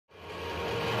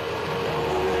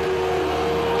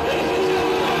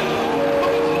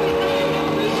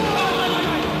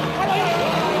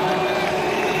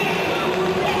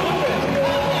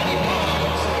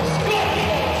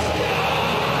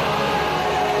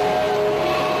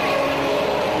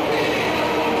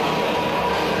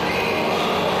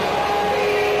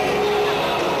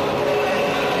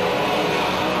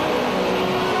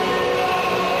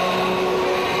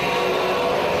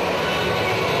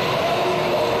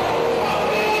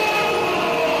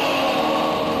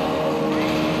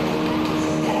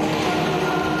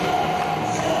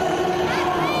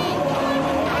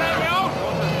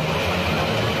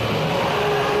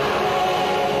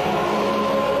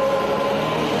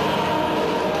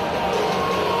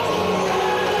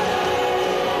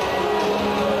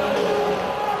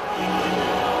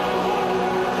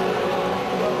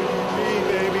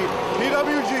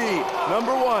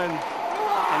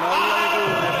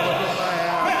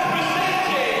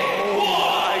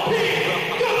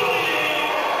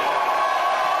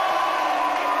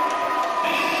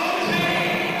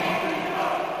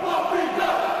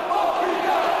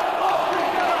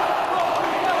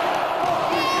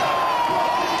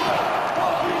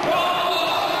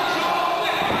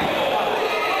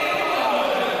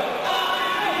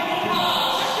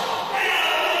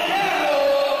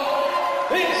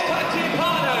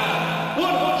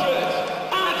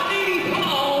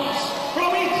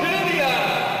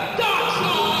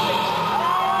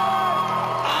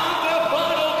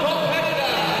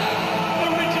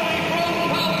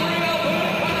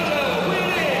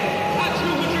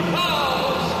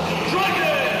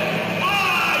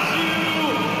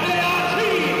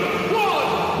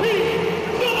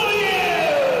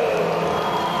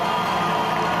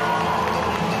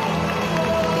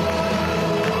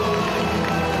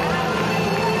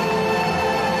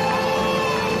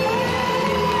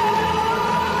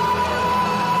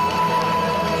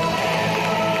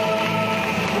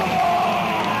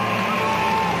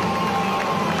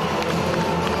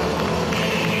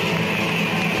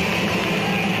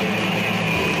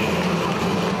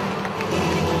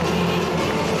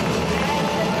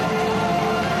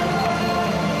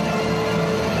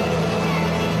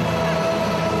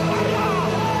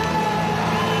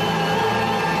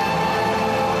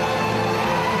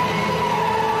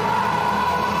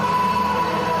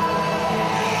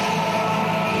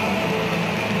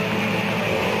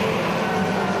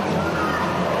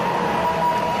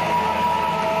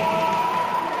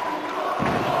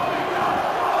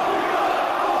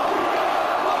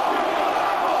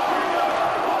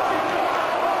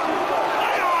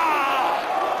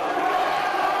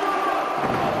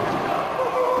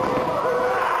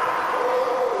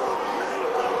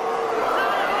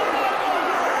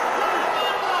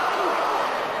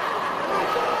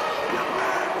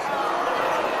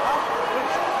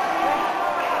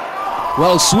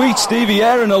Well, sweet Stevie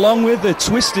Aaron, along with the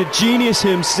twisted genius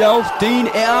himself, Dean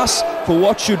Ayers, for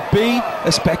what should be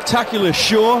a spectacular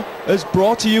show, as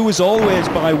brought to you as always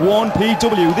by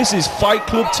 1PW. This is Fight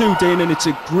Club 2, Dean, and it's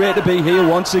great to be here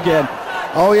once again.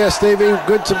 Oh yeah, Stevie,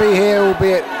 good to be here,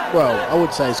 albeit, well, I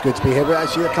would say it's good to be here, but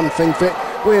actually, come think of it,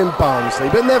 we're in Barnsley.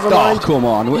 But never mind. Oh, come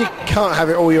on. You can't have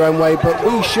it all your own way, but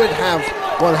we should have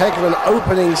one heck of an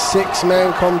opening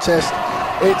six-man contest.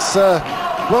 It's,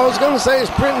 well, I was going to say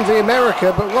it's Britain v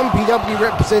America, but 1PW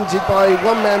represented by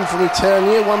one man from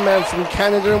Eternia, one man from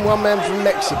Canada, and one man from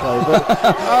Mexico. But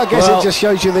I guess it just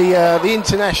shows you the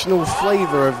international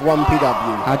flavour of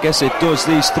 1PW. I guess it does.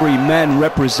 These three men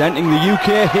representing the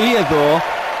UK here, though,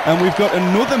 and we've got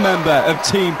another member of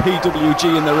Team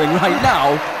PWG in the ring right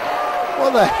now.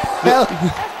 What the hell?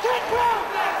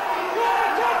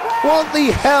 What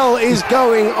the hell is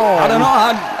going on? I don't know.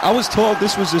 I was told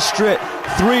this was a straight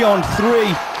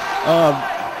 3-on-3.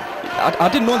 I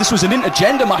didn't know this was an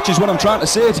intergender match, is what I'm trying to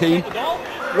say, team.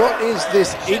 What is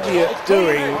this idiot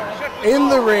doing in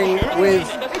the ring with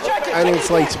an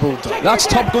inflatable doll? That's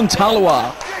Top Gun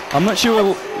Talwar. I'm not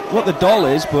sure what the doll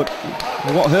is, but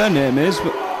what her name is.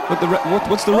 But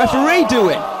what's the referee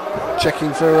doing?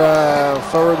 Checking for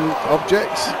foreign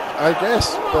objects, I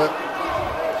guess. But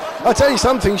I'll tell you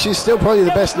something, she's still probably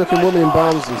the best looking woman in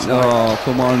Barnsley tonight. Oh,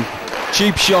 come on.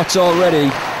 Cheap shots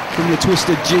already from the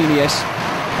Twisted Genius.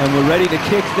 And we're ready to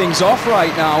kick things off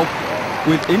right now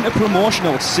with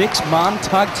interpromotional six-man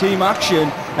tag team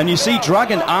action. And you see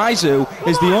Dragon Aisu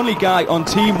is the only guy on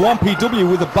Team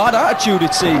 1PW with a bad attitude,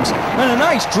 it seems. And a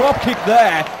nice drop kick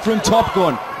there from Top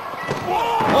Gun.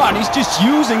 Oh, and he's just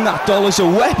using that doll as a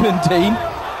weapon, Dean.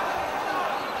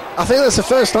 I think that's the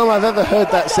first time I've ever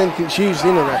heard that sentence used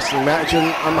in a wrestling match,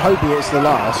 and I'm hoping it's the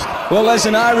last. Well, there's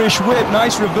an Irish whip,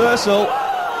 nice reversal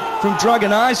from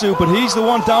Dragon Aisu, but he's the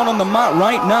one down on the mat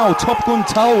right now. Top Gun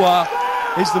Talwar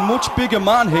is the much bigger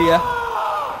man here.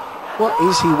 What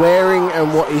is he wearing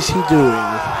and what is he doing?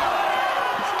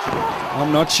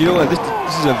 I'm not sure. This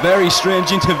is a very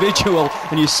strange individual,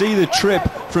 and you see the trip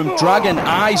from Dragon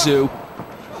Aisu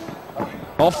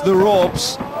off the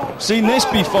ropes. Seen this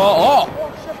before. Oh,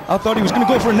 I thought he was going to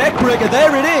go for a neck breaker.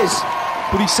 There it is.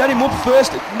 But he set him up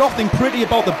first. Nothing pretty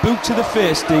about the boot to the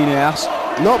face, Dean Ayers.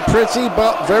 Not pretty,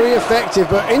 but very effective.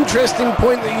 But interesting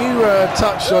point that you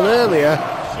touched on earlier.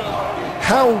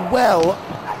 How well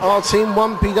are Team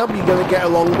 1PW going to get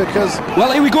along? Because,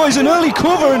 well, here we go. He's an early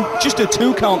cover and just a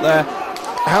 2 count there.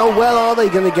 How well are they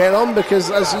going to get on? Because,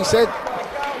 as you said,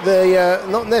 they're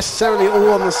not necessarily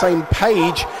all on the same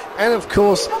page. And, of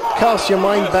course, cast your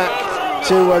mind back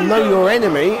to Know Your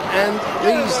Enemy, and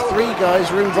these three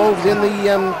guys were involved in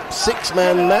the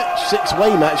six-way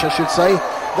match, I should say,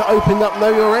 that opened up Know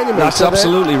Your Enemy. That's so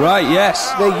absolutely right,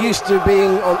 yes. They're used to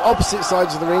being on opposite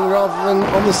sides of the ring rather than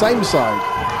on the same side.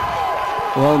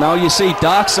 Well, now you see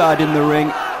Darkside in the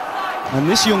ring, and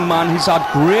this young man, he's had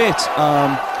great...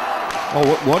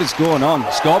 what is going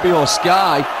on? Scorpio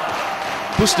Sky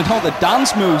busting out the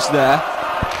dance moves there.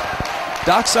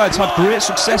 Darkside's had great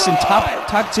success in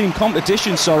tag team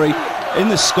competition, in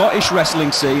the Scottish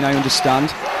wrestling scene, I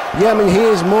understand. Yeah, I mean, he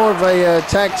is more of a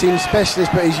tag team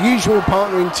specialist, but his usual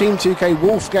partner in Team 2K,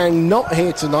 Wolfgang, not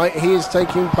here tonight. He is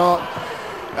taking part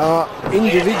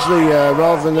individually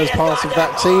rather than as part of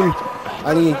that team,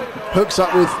 and he hooks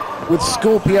up with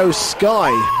Scorpio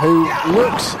Sky, who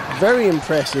looks very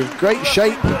impressive, great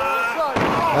shape,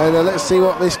 and let's see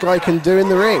what this guy can do in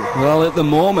the ring. Well, at the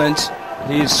moment,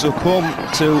 he's succumbed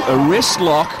to a wrist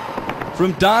lock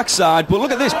from Darkside, but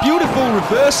look at this beautiful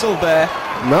reversal there.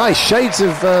 Nice shades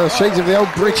of the old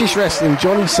British wrestling.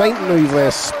 Johnny Saint move there,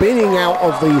 spinning out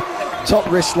of the top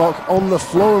wrist lock on the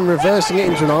floor and reversing it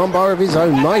into an armbar of his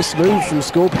own. Nice move from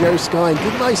Scorpio Sky.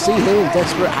 Didn't I see him in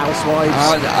Desperate Housewives?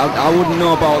 I wouldn't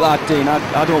know about that, Dean.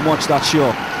 I don't watch that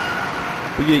show.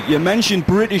 But you mentioned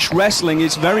British wrestling.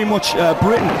 It's very much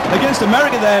Britain against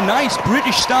America there. Nice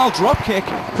British-style dropkick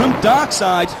from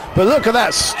Darkside. But look at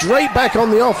that, straight back on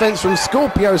the offense from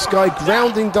Scorpio Sky,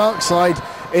 grounding Darkside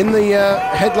in the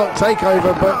headlock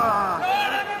takeover. But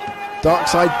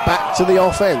Darkside back to the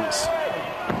offense.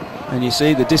 And you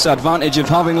see the disadvantage of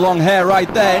having long hair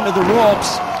right there into the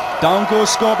ropes. Down goes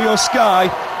Scorpio Sky.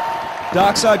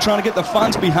 Darkside trying to get the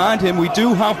fans behind him. We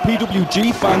do have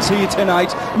PWG fans here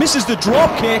tonight. Misses the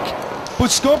drop kick, but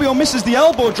Scorpio misses the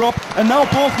elbow drop, and now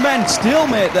both men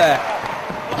stalemate there.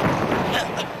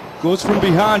 Goes from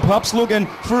behind, perhaps looking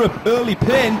for an early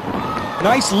pin.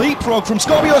 Nice leapfrog from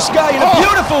Scorpio Sky, and a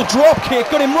beautiful drop kick.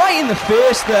 Got him right in the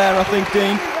face there, I think,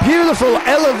 Dean. Beautiful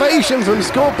elevation from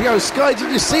Scorpio Sky.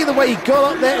 Did you see the way he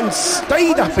got up there and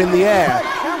stayed up in the air?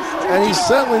 and he's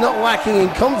certainly not lacking in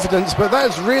confidence, but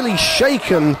that's really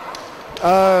shaken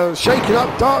up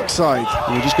Darkside.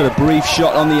 And we just got a brief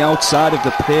shot on the outside of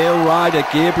the Pale Rider,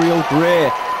 Gabriel Gray,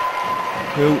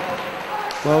 who,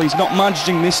 well, he's not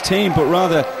managing this team, but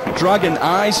rather dragging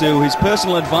Aisu, his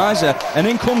personal advisor, and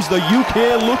in comes the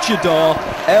UK luchador,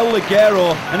 El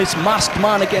Ligero, and it's masked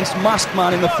man against masked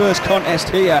man in the first contest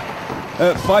here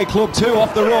at Fight Club 2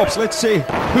 off the ropes. Let's see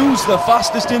who's the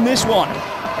fastest in this one.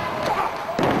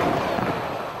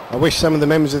 I wish some of the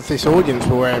members of this audience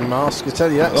were wearing masks, I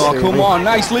tell you that. Oh, come on,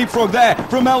 nice leapfrog there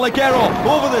from El Ligero.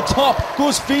 Over the top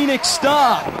goes Phoenix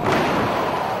Star.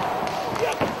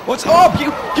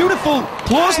 Beautiful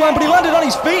clothesline, but he landed on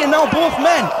his feet, and now both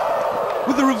men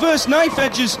with the reverse knife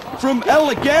edges from El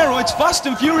Ligero. It's fast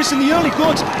and furious in the early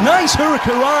goings. Nice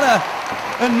hurricanrana,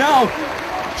 and now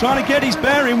trying to get his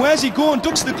bearing. Where's he going?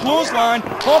 Ducks the clothesline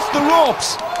off the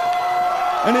ropes.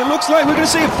 And it looks like we're going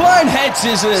to see a flying head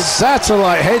scissors.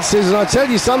 Satellite head scissors. I'll tell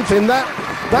you something, that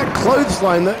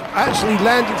clothesline that actually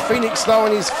landed Phoenix Star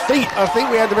on his feet, I think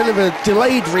we had a bit of a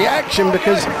delayed reaction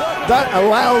because that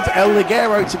allowed El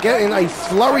Ligero to get in a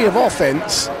flurry of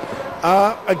offense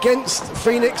against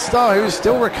Phoenix Star, who's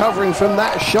still recovering from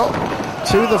that shot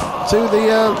to the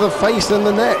face and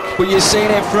the neck. But you're seeing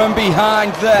it from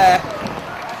behind there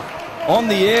on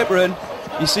the apron.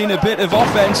 You've seen a bit of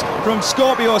offense from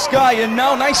Scorpio Sky, and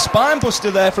now nice spine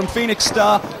buster there from Phoenix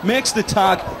Star makes the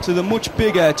tag to the much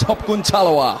bigger Top Gun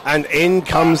Talwar. And in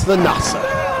comes the Nutter.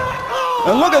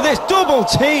 And look at this, double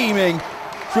teaming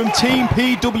from Team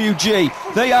PWG.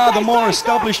 They are the more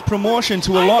established promotion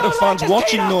to a lot of fans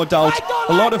watching, no doubt.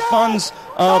 A lot of fans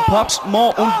are perhaps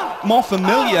more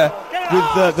familiar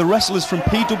with the wrestlers from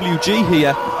PWG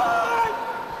here.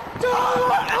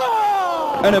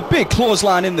 And a big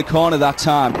clothesline in the corner that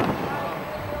time.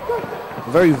 A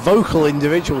very vocal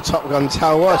individual, Top Gun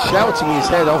Talwar, shouting his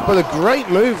head off, but a great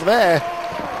move there.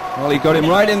 Well, he got him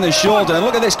right in the shoulder. And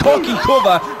look at this corky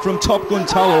cover from Top Gun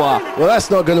Talwar. Well,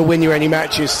 that's not going to win you any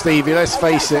matches, Stevie, let's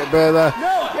face it. But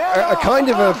a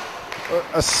kind of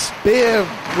a spear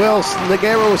whilst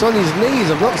Ligero was on his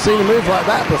knees. I've not seen a move like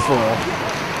that before.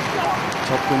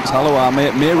 Top Gun Talwar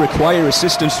may require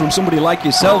assistance from somebody like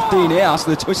yourself, Dean Ayers,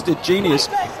 the Twisted Genius.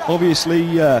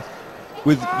 Obviously,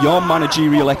 with your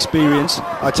managerial experience.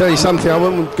 I tell you something, I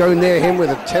wouldn't go near him with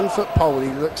a 10-foot pole. He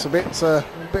looks a bit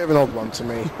of an odd one to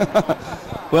me.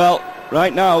 Well,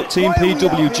 right now, Team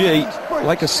PWG,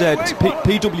 like I said,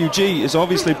 PWG has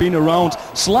obviously been around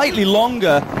slightly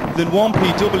longer than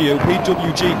 1PW.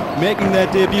 PWG making their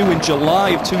debut in July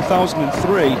of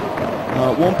 2003.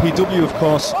 1PW, of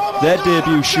course, their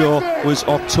debut show was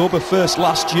October 1st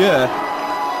last year.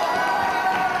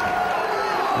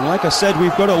 And like I said,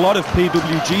 we've got a lot of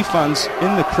PWG fans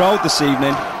in the crowd this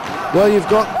evening. Well, you've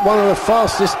got one of the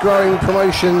fastest growing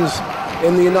promotions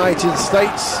in the United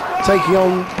States taking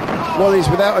on what is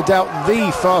without a doubt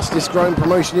the fastest growing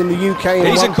promotion in the UK.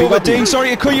 He's a cover, Dean. Sorry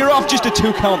to cut you off, just a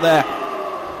 2 count there.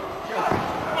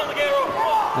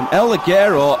 And El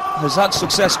Ligero has had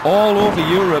success all over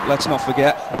Europe, let's not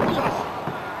forget,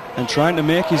 and trying to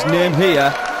make his name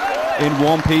here in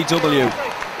 1PW.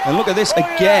 And look at this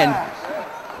again,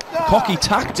 cocky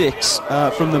tactics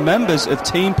from the members of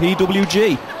Team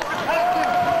PWG.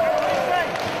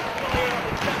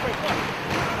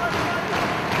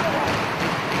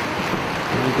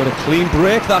 And we've got a clean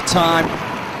break that time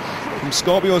from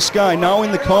Scorpio Sky, now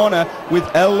in the corner with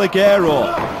El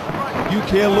Ligero,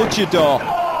 UK luchador,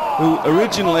 who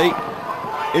originally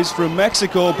is from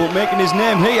Mexico but making his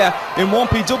name here in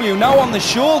 1PW. Now on the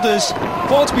shoulders,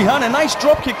 falls behind, a nice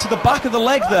drop kick to the back of the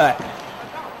leg there.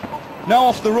 Now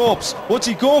off the ropes, what's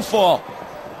he going for?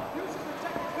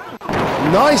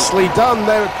 Nicely done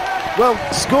there. Well,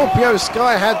 Scorpio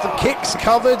Sky had the kicks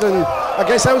covered, and I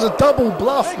guess that was a double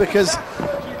bluff because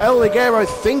El Ligero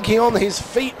thinking on his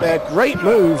feet there. Great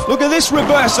move. Look at this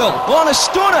reversal on a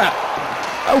stunner.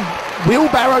 Oh,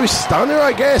 wheelbarrow stunner,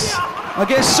 I guess. I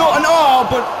guess so. And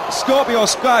but Scorpio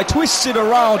Sky twists it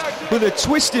around with a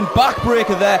twisting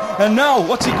backbreaker there. And now,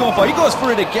 what's he going for? He goes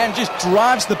for it again, just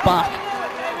drives the back.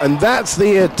 And that's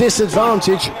the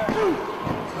disadvantage.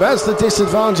 That's the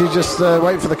disadvantage, just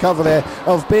wait for the cover there,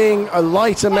 of being a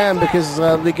lighter man, because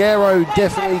Ligero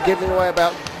definitely giving away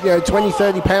about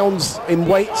 20-30 pounds in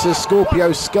weight to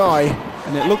Scorpio Sky.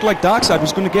 And it looked like Darkside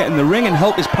was going to get in the ring and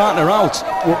help his partner out.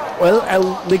 Well,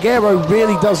 Ligero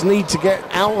really does need to get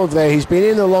out of there. He's been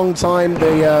in a long time.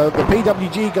 The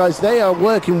PWG guys, they are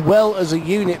working well as a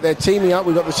unit. They're teaming up.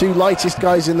 We've got the 2 lightest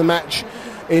guys in the match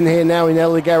in here now in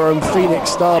El Ligero and Phoenix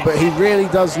Star, but he really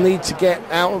does need to get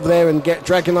out of there and get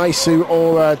Dragon Aisu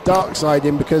or Darkside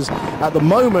in, because at the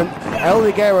moment El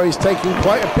Ligero is taking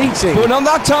quite a beating. But not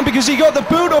that time, because he got the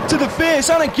boot up to the face,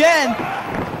 and again.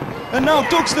 And now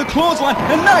ducks the clothesline.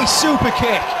 A nice super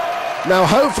kick. Now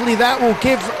hopefully that will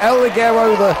give El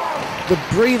Ligero the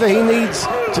breather he needs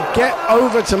to get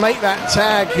over to make that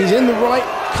tag. He's in the right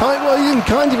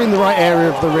kind of in the right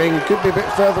area of the ring. Could be a bit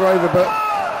further over, but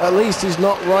at least he's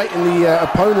not right in the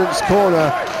opponent's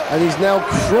corner. And he's now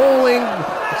crawling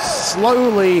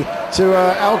slowly to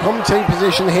our commentating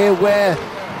position here, where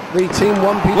the Team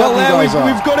 1PW well, there guys are.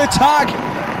 We've got a tag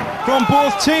from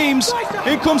both teams.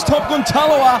 Here comes Top Gun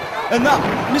Talwar and that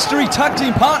mystery tag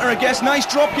team partner, I guess. Nice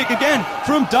dropkick again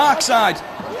from Darkside.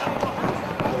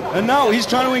 And now he's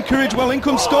trying to encourage, well, in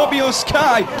comes Scorpio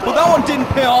Sky, but that one didn't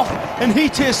pay off, and he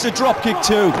tastes a dropkick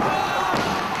too.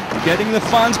 Getting the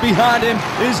fans behind him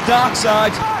is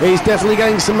Darkside. He's definitely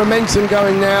getting some momentum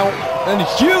going now. And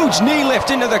huge knee lift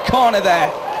into the corner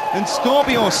there. And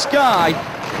Scorpio Sky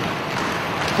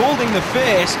holding the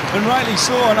face, and rightly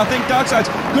so. And I think Darkside's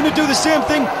going to do the same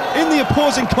thing in the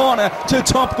opposing corner to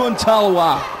Top Gun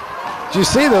Talwar. Do you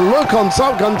see the look on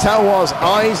Top Gun Talwar's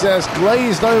eyes as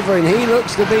glazed over, and he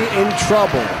looks to be in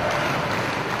trouble.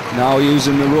 Now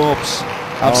using the ropes.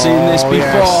 I've seen this before.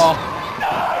 Yes.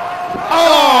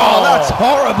 Oh, that's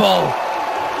horrible.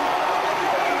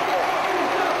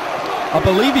 I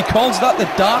believe he calls that the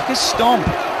darkest stomp.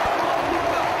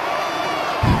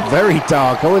 Very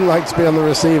dark. I wouldn't like to be on the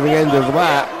receiving end of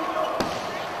that.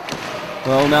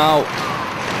 Well, now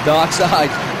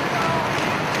Darkside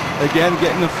again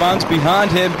getting the fans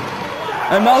behind him.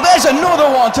 And now there's another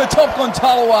one to Top Gun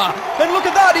Talwar. And look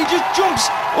at that, he just jumps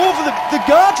over the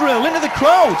guardrail into the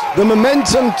crowd. The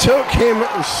momentum took him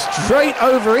straight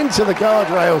over into the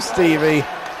guardrail, Stevie.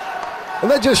 And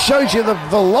that just shows you the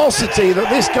velocity that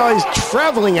this guy's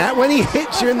travelling at when he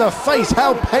hits you in the face.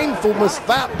 How painful must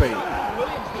that be?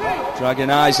 Dragging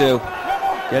Aisu,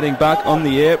 getting back on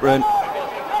the apron.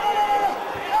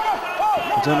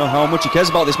 I don't know how much he cares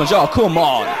about this match. Oh, come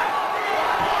on.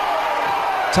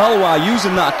 Talwar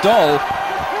using that doll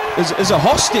as a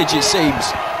hostage, it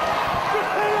seems.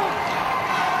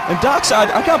 And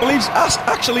Darkside, I can't believe he's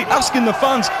actually asking the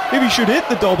fans if he should hit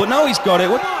the doll, but now he's got it.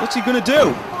 What's he going to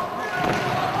do?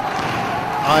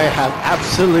 I have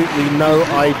absolutely no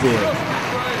idea.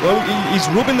 Well, he's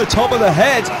rubbing the top of the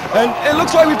head, and it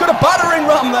looks like we've got a battering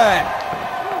ram there.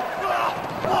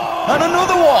 And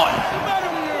another one.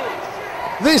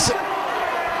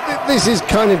 This is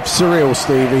kind of surreal,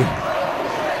 Stevie.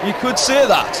 You could say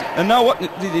that. And now what?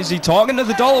 Is he talking to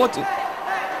the doll? What?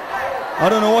 I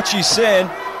don't know what she's saying,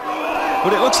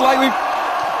 but it looks like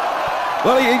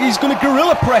he's going to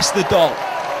gorilla press the doll.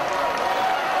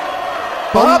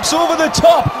 Perhaps over the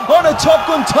top on a Top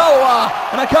Gun Talwar,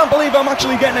 and I can't believe I'm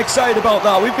actually getting excited about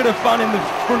that. We've got a fan in the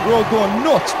front row going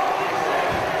nuts.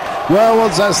 Well,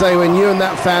 what's that say when you and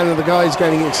that fan of the guy's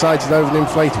getting excited over an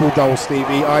inflatable doll,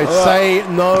 Stevie? I'd say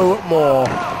no more.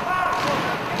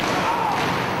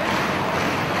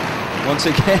 Once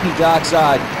again,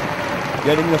 Darkside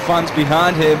getting the fans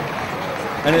behind him,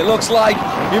 and it looks like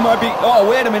he might be. Oh,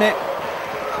 wait a minute.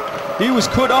 He was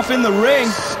cut off in the ring.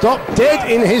 Stopped dead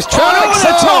in his tracks. Over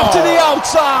the top to the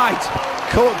outside.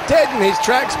 Caught dead in his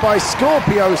tracks by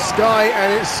Scorpio Sky,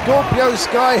 and it's Scorpio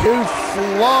Sky who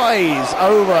flies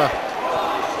over.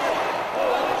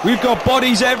 We've got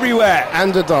bodies everywhere.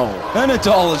 And a doll. And a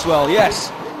doll as well,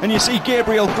 yes. And you see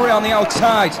Gabriel Gray on the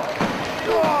outside.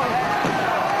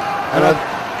 And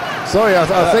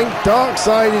I think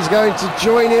Darkside is going to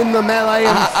join in the melee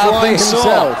and fly himself.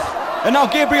 So. And now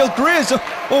Gabriel Gray's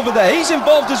over there. He's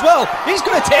involved as well. He's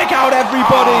going to take out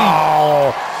everybody. Oh,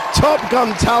 Top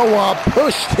Gun Talwar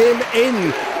pushed him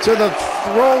in to the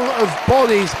throng of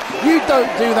bodies. You don't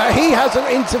do that. He hasn't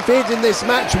interfered in this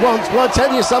match once. Well, I'll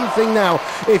tell you something now.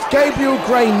 If Gabriel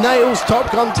Gray nails Top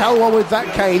Gun Talwar with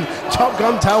that cane, Top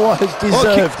Gun Talwar has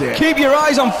deserved it. Keep your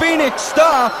eyes on Phoenix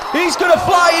Star. He's going to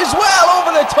fly as well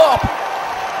over the top.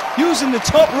 Using the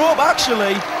top rope,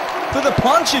 actually, for the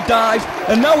plancha dive.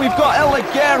 And now we've got El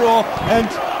Ligero, and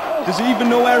does he even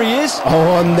know where he is?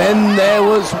 Oh, and then there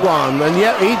was one. And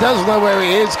yet he does know where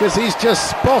he is, because he's just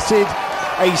spotted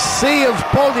a sea of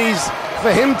bodies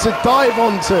for him to dive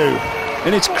onto.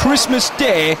 And it's Christmas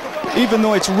Day, even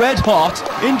though it's red hot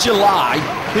in July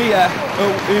here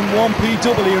in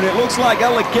 1PW, and it looks like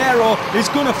El Ligero is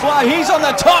going to fly. He's on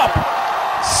the top.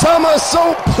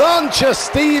 Somersault plancha,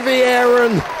 Stevie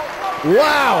Aaron.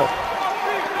 Wow.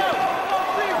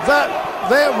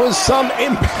 There was some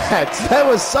impact. There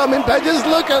was some impact. Just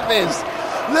look at this.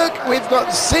 Look, we've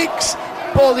got 6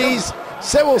 bodies.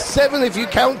 7 if you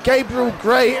count Gabriel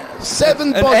Gray.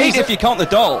 7 and bodies. 8 if you count the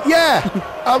doll. Yeah.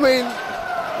 I mean,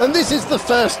 And this is the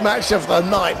first match of the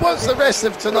night. What's the rest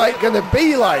of tonight going to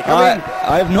be like? I mean,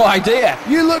 I have no idea.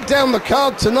 you look down the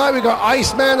card tonight, we've got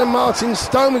Iceman and Martin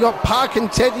Stone, we've got Park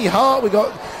and Teddy Hart, we've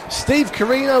got Steve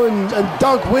Carino and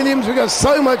Doug Williams. We've got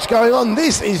so much going on.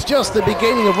 This is just the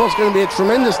beginning of what's going to be a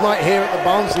tremendous night here at the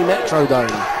Barnsley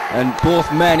Metrodome. And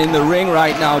both men in the ring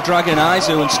right now, Dragon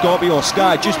Aisu and Scorpio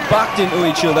Sky, just backed into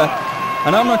each other.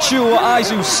 And I'm not sure what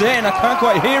Aizu's saying, I can't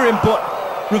quite hear him,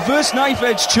 but reverse knife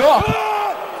edge chop.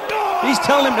 He's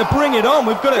telling him to bring it on.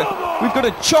 We've got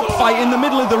a chop fight in the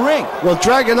middle of the ring. Well,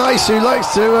 Dragon Aisu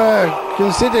likes to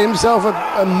consider himself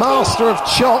a master of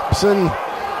chops, and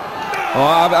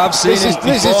I've seen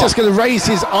this is just going to raise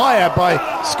his ire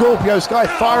by Scorpio Sky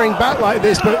firing back like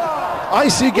this, but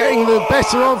Aisu getting the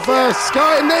better of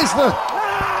Sky, and there's the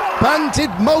planted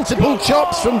multiple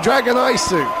chops from Dragon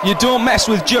Aisu. You don't mess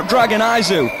with Dragon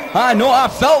Aisu. I know, I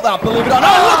felt that, believe it or not.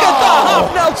 Oh, look at that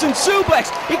half Nelson suplex.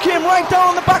 He came right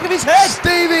down on the back of his head.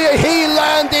 Stevie, he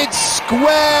landed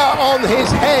square on his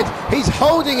head. He's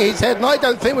holding his head, and I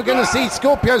don't think we're going to see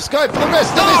Scorpio Sky for the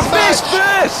rest of this match.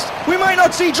 First. We might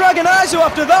not see Dragon Aisu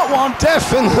after that one.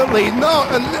 Definitely not,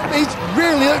 and he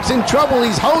really looks in trouble.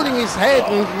 He's holding his head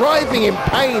and writhing in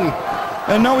pain.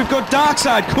 And now we've got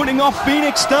Darkside cutting off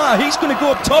Phoenix Star. He's going to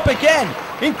go up top again.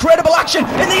 Incredible action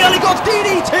in the early goes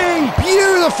DDT.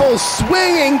 Beautiful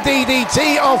swinging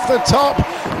DDT off the top.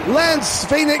 Lands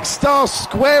Phoenix Star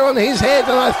square on his head,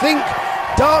 and I think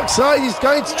Darkside is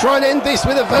going to try and end this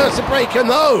with a vertebreaker.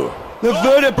 No. The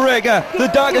vertebreaker, the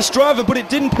darkest driver, but it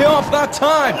didn't pay off that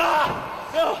time.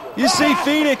 You see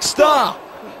Phoenix Star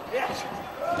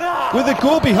with a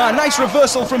go behind. Nice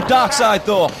reversal from Darkside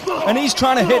though. And he's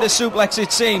trying to hit a suplex,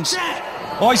 it seems.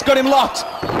 Oh, he's got him locked.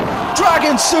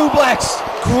 Dragon suplex.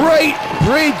 Great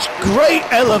bridge, great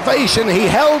elevation. He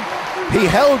held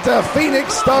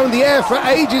Phoenix Star in the air for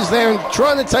ages there and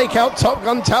trying to take out Top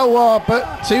Gun Talwar,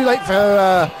 but too late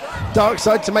for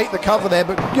Darkside to make the cover there.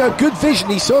 But good vision.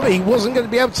 He saw that he wasn't going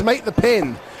to be able to make the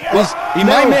pin. He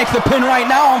may make the pin right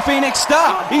now on Phoenix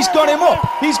Star. He's got him up.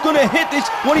 He's going to hit this,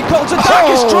 what he calls a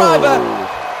darkest driver.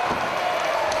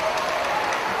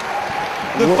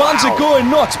 The fans are going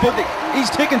nuts, but he's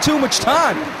taking too much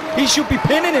time. He should be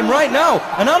pinning him right now,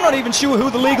 and I'm not even sure who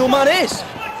the legal man is.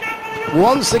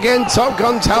 Once again, Top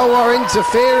Gun Talwar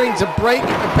interfering to break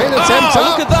the pin attempt.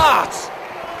 Look at that!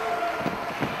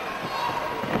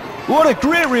 What a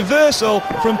great reversal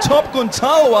from Top Gun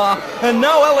Talwar, and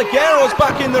now El Ligero's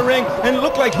back in the ring, and it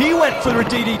looked like he went for a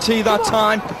DDT that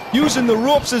time, using the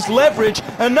ropes as leverage,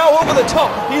 and now over the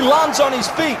top, he lands on his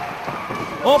feet,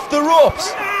 off the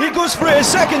ropes. He goes for it a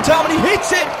second time, and he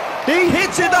hits it. He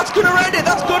hits it, that's going to end it,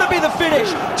 that's going to be the finish.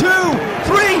 2,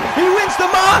 3, he wins the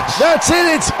match. That's it,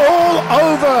 it's all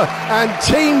over, and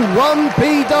Team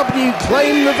 1PW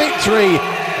claim the victory,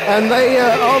 and they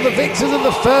are the victors of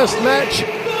the first match.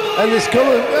 And that's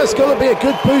got to be a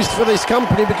good boost for this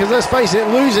company, because let's face it,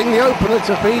 losing the opener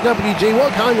to PWG,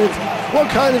 what kind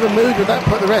of a mood would that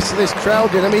put the rest of this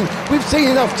crowd in? I mean, we've seen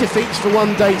enough defeats for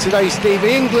one day today,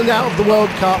 Stevie. England out of the World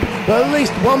Cup, but at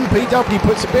least 1PW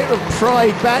puts a bit of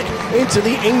pride back into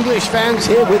the English fans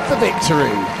here with the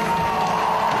victory.